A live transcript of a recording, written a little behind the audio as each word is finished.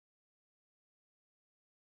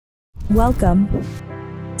Welcome.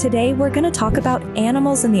 Today we're going to talk about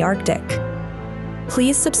animals in the Arctic.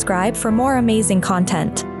 Please subscribe for more amazing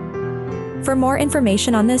content. For more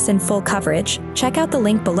information on this in full coverage, check out the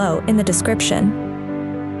link below in the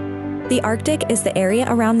description. The Arctic is the area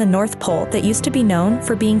around the North Pole that used to be known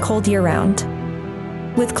for being cold year-round.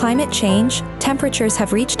 With climate change, temperatures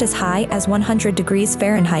have reached as high as 100 degrees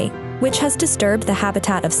Fahrenheit, which has disturbed the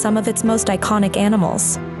habitat of some of its most iconic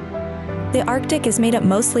animals. The Arctic is made up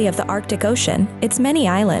mostly of the Arctic Ocean, its many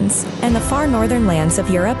islands, and the far northern lands of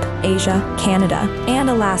Europe, Asia, Canada, and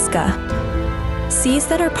Alaska. Seas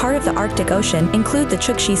that are part of the Arctic Ocean include the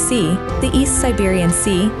Chukchi Sea, the East Siberian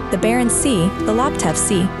Sea, the Barents Sea, the Laptev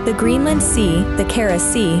Sea, the Greenland Sea, the Barents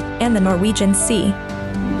Sea, and the Norwegian Sea.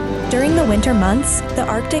 During the winter months, the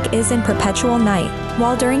Arctic is in perpetual night,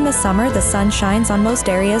 while during the summer the sun shines on most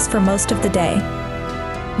areas for most of the day.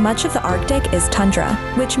 Much of the Arctic is tundra,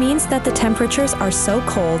 which means that the temperatures are so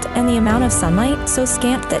cold and the amount of sunlight so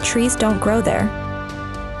scant that trees don't grow there.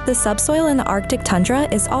 The subsoil in the Arctic tundra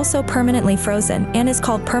is also permanently frozen and is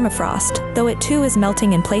called permafrost, though it too is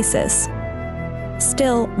melting in places.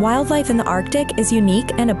 Still, wildlife in the Arctic is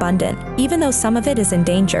unique and abundant, even though some of it is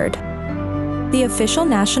endangered. The official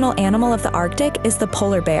national animal of the Arctic is the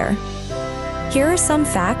polar bear. Here are some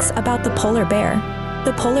facts about the polar bear.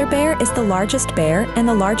 The polar bear is the largest bear and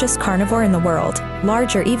the largest carnivore in the world,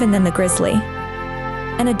 larger even than the grizzly.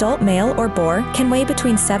 An adult male or boar can weigh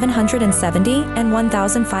between 770 and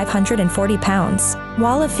 1,540 pounds,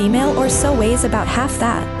 while a female or so weighs about half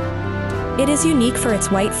that. It is unique for its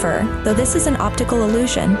white fur, though this is an optical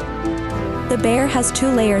illusion. The bear has two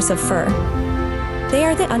layers of fur. They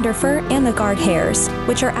are the underfur and the guard hairs,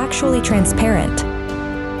 which are actually transparent.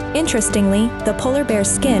 Interestingly, the polar bear's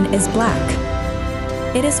skin is black.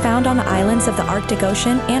 It is found on the islands of the Arctic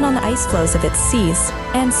Ocean and on the ice floes of its seas,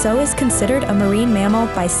 and so is considered a marine mammal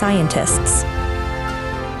by scientists.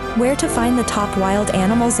 Where to find the top wild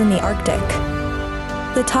animals in the Arctic?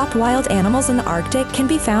 The top wild animals in the Arctic can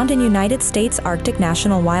be found in United States Arctic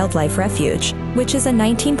National Wildlife Refuge, which is a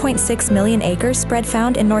 19.6 million acre spread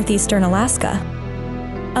found in northeastern Alaska.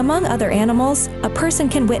 Among other animals, a person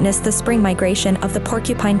can witness the spring migration of the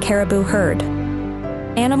porcupine caribou herd.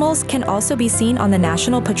 Animals can also be seen on the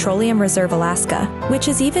National Petroleum Reserve Alaska, which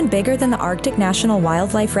is even bigger than the Arctic National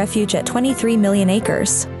Wildlife Refuge at 23 million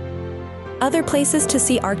acres. Other places to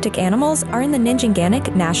see Arctic animals are in the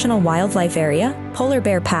Ninginganic National Wildlife Area, Polar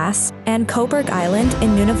Bear Pass, and Cobourg Island in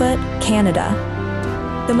Nunavut, Canada.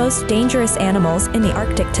 The most dangerous animals in the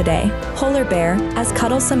Arctic today, polar bear, as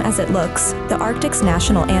cuddlesome as it looks, the Arctic's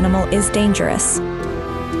national animal is dangerous.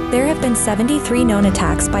 There have been 73 known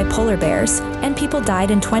attacks by polar bears, and people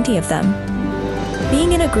died in 20 of them.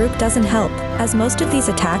 Being in a group doesn't help, as most of these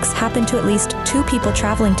attacks happen to at least two people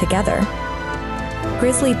traveling together.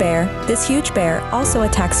 Grizzly bear, this huge bear, also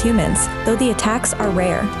attacks humans, though the attacks are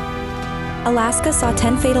rare. Alaska saw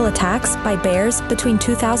 10 fatal attacks by bears between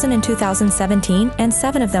 2000 and 2017, and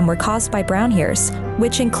 7 of them were caused by brown hares,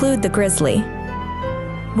 which include the grizzly.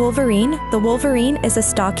 Wolverine. The wolverine is a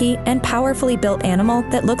stocky and powerfully built animal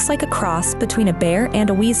that looks like a cross between a bear and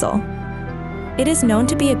a weasel. It is known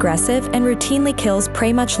to be aggressive and routinely kills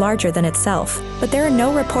prey much larger than itself, but there are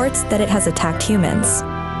no reports that it has attacked humans.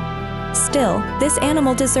 Still, this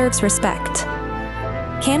animal deserves respect.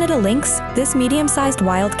 Canada lynx. This medium-sized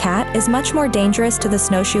wild cat is much more dangerous to the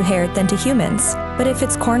snowshoe hare than to humans, but if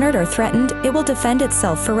it's cornered or threatened, it will defend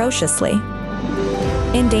itself ferociously.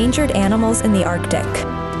 Endangered animals in the Arctic.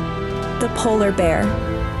 The polar bear.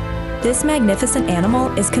 This magnificent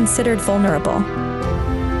animal is considered vulnerable.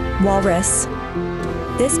 Walrus.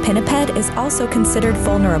 This pinniped is also considered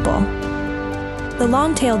vulnerable. The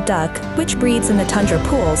long-tailed duck, which breeds in the tundra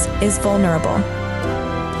pools, is vulnerable.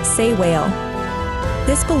 Sei whale.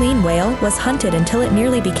 This baleen whale was hunted until it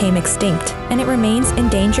nearly became extinct, and it remains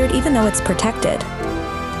endangered even though it's protected.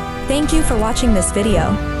 Thank you for watching this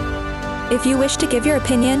video. If you wish to give your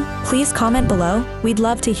opinion, please comment below. We'd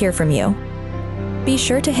love to hear from you. Be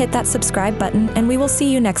sure to hit that subscribe button and we will see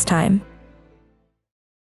you next time.